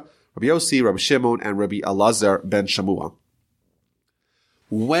Judah, Rabbi Yossi, Rabbi Shimon, and Rabbi Elazar ben Shamua.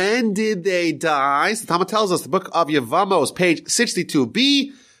 When did they die? So the Talmud tells us, the book of Yevamos, page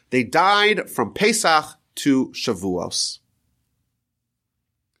 62b, they died from Pesach to Shavuos.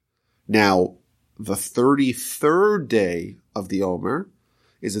 Now, the 33rd day of the Omer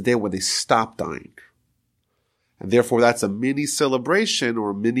is the day when they stop dying. And therefore, that's a mini celebration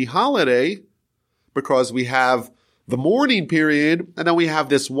or mini holiday, because we have the mourning period, and then we have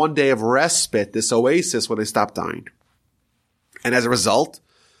this one day of respite, this oasis where they stop dying. And as a result,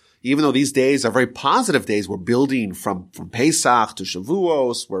 even though these days are very positive days, we're building from Pesach to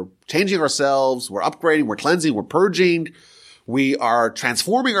Shavuos, we're changing ourselves, we're upgrading, we're cleansing, we're purging, we are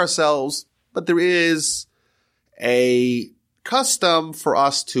transforming ourselves, but there is a custom for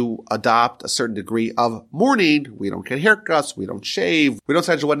us to adopt a certain degree of mourning. We don't get haircuts, we don't shave, we don't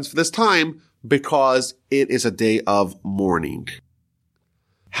schedule weddings for this time, because it is a day of mourning.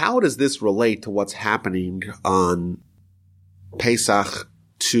 How does this relate to what's happening on Pesach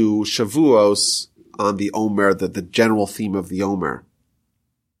to Shavuos on the Omer, the general theme of the Omer?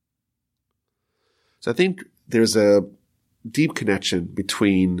 So I think there's a deep connection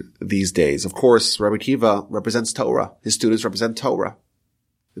between these days. Of course, Rabbi Akiva represents Torah. His students represent Torah.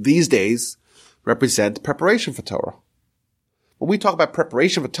 These days represent preparation for Torah. When we talk about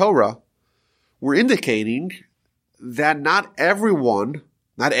preparation for Torah, we're indicating that not everyone,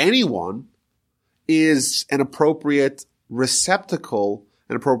 not anyone, is an appropriate receptacle,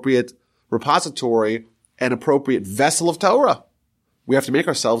 an appropriate repository, an appropriate vessel of Torah. We have to make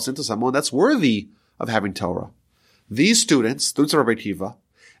ourselves into someone that's worthy of having Torah. These students of Rabbi Akiva,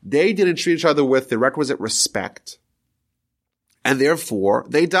 they didn't treat each other with the requisite respect. And therefore,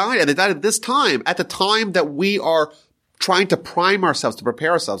 they died. And they died at this time, at the time that we are trying to prime ourselves, to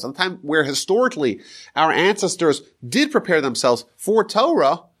prepare ourselves, at the time where historically our ancestors did prepare themselves for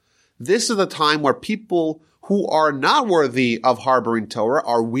Torah. This is the time where people who are not worthy of harboring Torah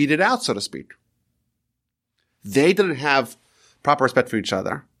are weeded out, so to speak. They didn't have proper respect for each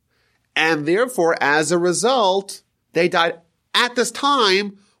other. And therefore, as a result, they died at this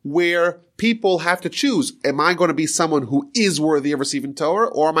time where people have to choose. Am I going to be someone who is worthy of receiving Torah,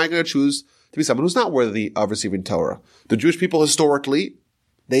 or am I going to choose to be someone who's not worthy of receiving Torah? The Jewish people historically,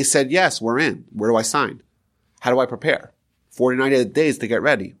 they said, yes, we're in. Where do I sign? How do I prepare? 49 days to get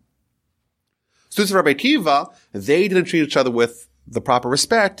ready. Students of Rabbi Akiva, they didn't treat each other with the proper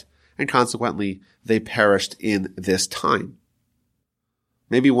respect, and consequently, they perished in this time.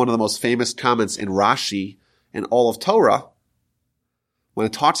 Maybe one of the most famous comments in Rashi in all of Torah, when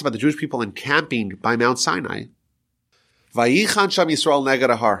it talks about the Jewish people encamping by Mount Sinai, Vayichan Sham Yisrael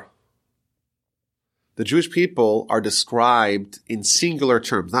neged ahar. The Jewish people are described in singular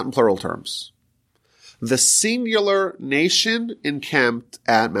terms, not in plural terms. The singular nation encamped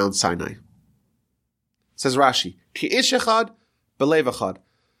at Mount Sinai. Says Rashi, Ki ish echad belev echad.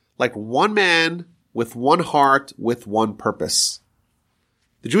 Like one man with one heart, with one purpose.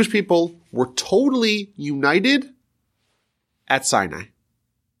 The Jewish people were totally united at Sinai.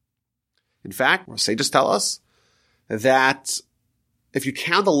 In fact, our sages tell us that if you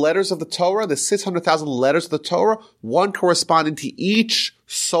count the letters of the Torah, the 600,000 letters of the Torah, one corresponding to each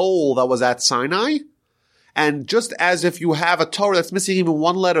soul that was at Sinai. And just as if you have a Torah that's missing even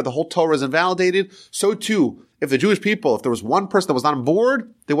one letter, the whole Torah is invalidated, so too, if the Jewish people, if there was one person that was not on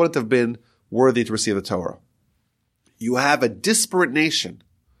board, they wouldn't have been worthy to receive the Torah. You have a disparate nation.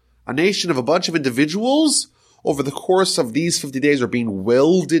 A nation of a bunch of individuals over the course of these 50 days are being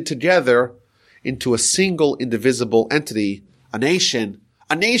welded together into a single indivisible entity, a nation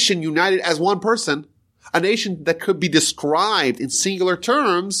united as one person, a nation that could be described in singular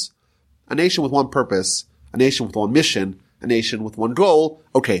terms, a nation with one purpose, a nation with one mission, a nation with one goal.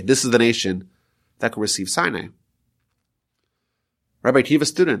 Okay, this is the nation that could receive Sinai. Rabbi Akiva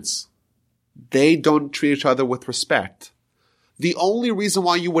students, they don't treat each other with respect. The only reason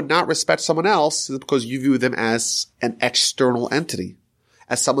why you would not respect someone else is because you view them as an external entity,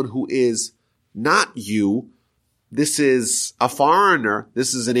 as someone who is not you. This is a foreigner.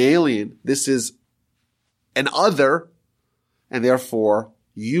 This is an alien. This is an other. And therefore,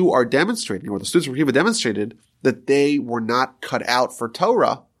 you are demonstrating, or the students of Akiva demonstrated, that they were not cut out for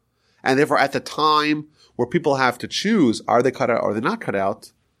Torah. And therefore, at the time where people have to choose, are they cut out or are they not cut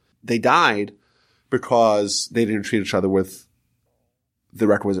out, they died because they didn't treat each other with the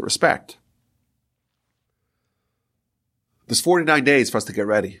requisite respect. There's 49 days for us to get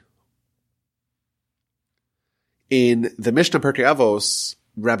ready. In the Mishnah Pirkei Avos,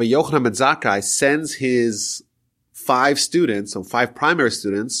 Rabbi Yochanan ben Zakkai sends his 5 students, so 5 primary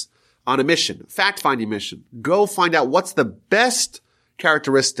students, on a mission, fact-finding mission. Go find out what's the best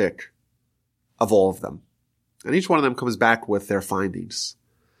characteristic of all of them. And each one of them comes back with their findings.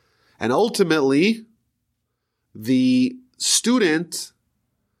 And ultimately, the student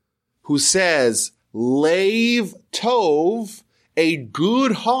who says, Leiv Tov, a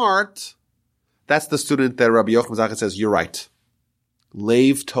good heart, that's the student that Rabbi Yochanan ben Zakkai says, you're right.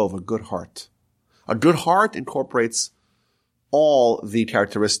 Leiv Tov, a good heart. A good heart incorporates all the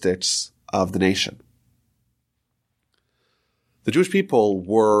characteristics of the nation. The Jewish people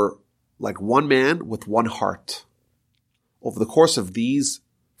were like one man with one heart. Over the course of these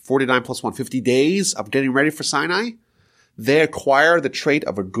 49 plus 150 days of getting ready for Sinai, they acquire the trait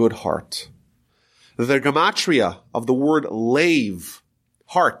of a good heart. The gematria of the word leiv,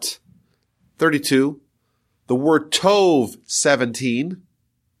 heart, 32. The word tov, 17.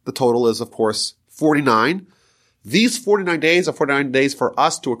 The total is, of course, 49. These 49 days are 49 days for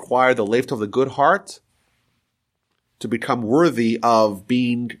us to acquire the leiv tov, the good heart, to become worthy of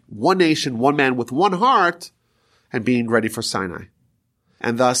being one nation, one man with one heart, and being ready for Sinai.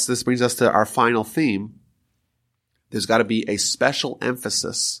 And thus, this brings us to our final theme. There's got to be a special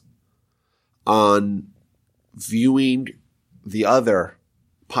emphasis on viewing the other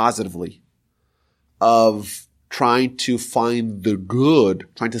positively, of trying to find the good,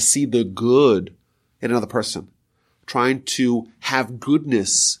 trying to see the good in another person, trying to have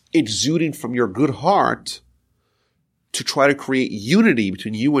goodness exuding from your good heart, to try to create unity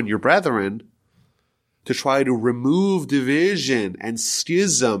between you and your brethren, to try to remove division and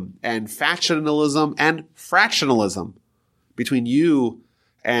schism and factionalism and fractionalism between you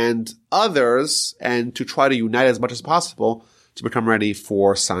and others, and to try to unite as much as possible to become ready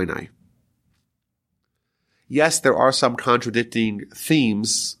for Sinai. Yes, there are some contradicting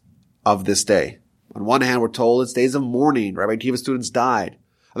themes of this day. On one hand, we're told it's days of mourning. Rabbi Akiva students died.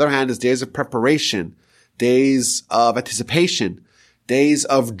 On the other hand, it's days of preparation, days of anticipation, days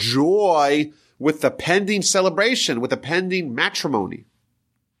of joy with the pending celebration, with the pending matrimony.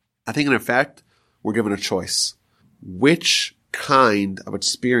 I think in effect, we're given a choice. Which kind of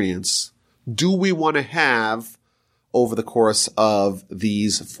experience do we want to have over the course of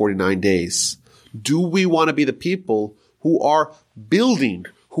these 49 days? Do we want to be the people who are building,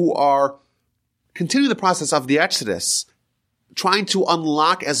 who are continuing the process of the Exodus, trying to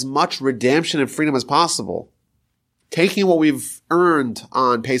unlock as much redemption and freedom as possible, taking what we've earned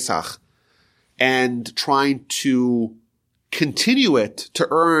on Pesach and trying to continue it to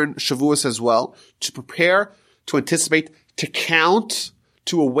earn Shavuos as well, to prepare, to anticipate, to count,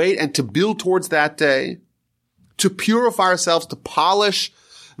 to await, and to build towards that day, to purify ourselves, to polish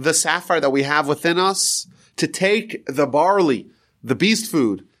the sapphire that we have within us, to take the barley, the beast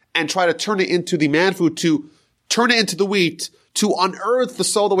food, and try to turn it into the man food, to turn it into the wheat, to unearth the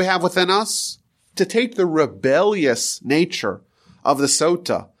soul that we have within us, to take the rebellious nature of the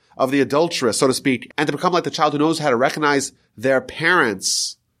sota, of the adulteress, so to speak, and to become like the child who knows how to recognize their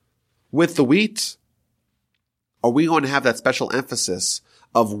parents with the wheat? Are we going to have that special emphasis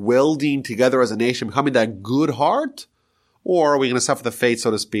of welding together as a nation, becoming that good heart? Or are we going to suffer the fate, so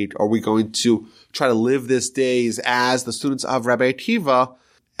to speak? Are we going to try to live these days as the students of Rabbi Akiva,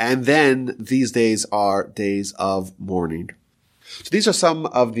 and then these days are days of mourning? So these are some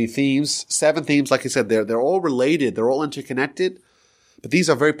of the themes, 7 themes. Like I said, they're all related. They're all interconnected. But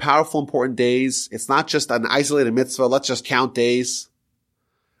these are very powerful, important days. It's not just an isolated mitzvah. Let's just count days.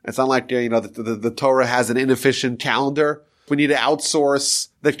 It's not like, the Torah has an inefficient calendar. We need to outsource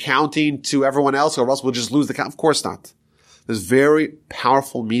the counting to everyone else, or else we'll just lose the count. Of course not. There's very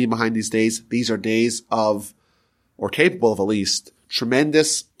powerful meaning behind these days. These are days of, or capable of at least,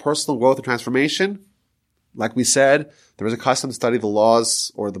 tremendous personal growth and transformation. Like we said, there is a custom to study the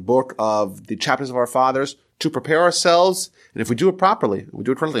laws or the book of the chapters of our fathers to prepare ourselves. And if we do it properly, we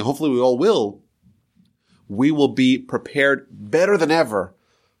do it correctly, hopefully we all will, we will be prepared better than ever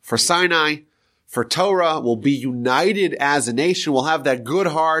for Sinai, for Torah. We'll be united as a nation. We'll have that good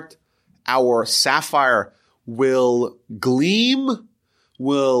heart. Our sapphire will gleam,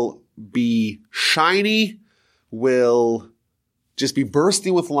 will be shiny, will just be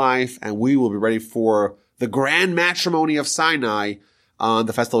bursting with life, and we will be ready for the grand matrimony of Sinai on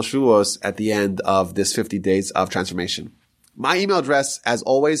the Festival of Shavuos at the end of this 50 days of transformation. My email address, as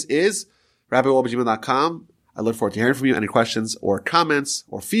always, is rabbiwolbe@gmail.com. I look forward to hearing from you. Any questions or comments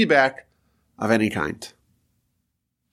or feedback of any kind.